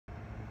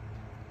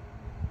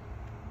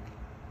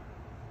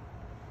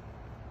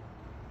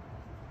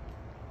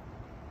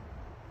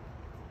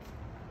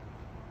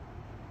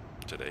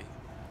today.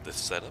 The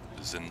setup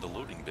is in the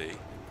loading bay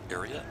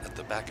area at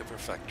the back of our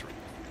factory.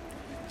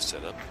 The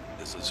setup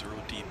is a 0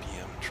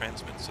 dBm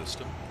transmit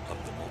system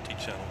of the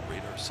multi-channel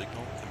radar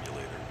signal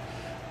emulator,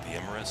 the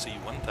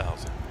MRSE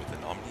 1000 with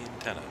an Omni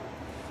antenna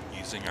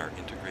using our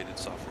integrated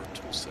software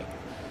toolset.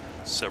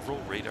 Several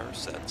radar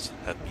sets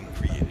have been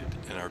created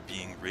and are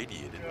being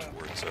radiated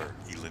towards our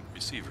ELINT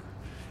receiver,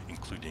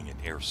 including an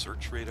air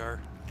search radar,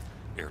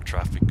 air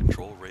traffic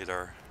control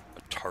radar,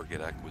 a target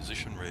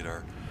acquisition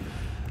radar,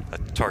 a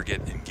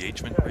target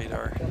engagement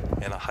radar,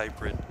 and a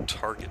hybrid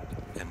target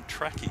and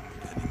tracking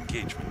and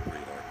engagement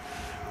radar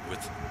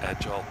with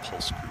agile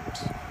pulse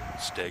groups,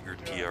 staggered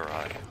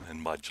PRI,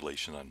 and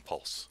modulation on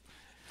pulse.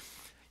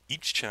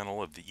 Each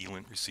channel of the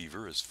ELINT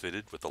receiver is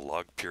fitted with a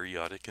log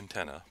periodic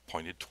antenna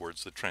pointed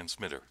towards the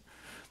transmitter.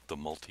 The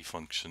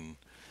multifunction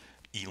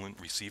ELINT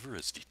receiver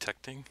is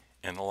detecting,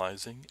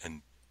 analyzing,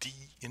 and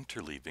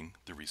de-interleaving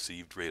the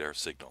received radar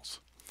signals.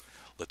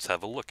 Let's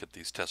have a look at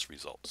these test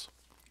results.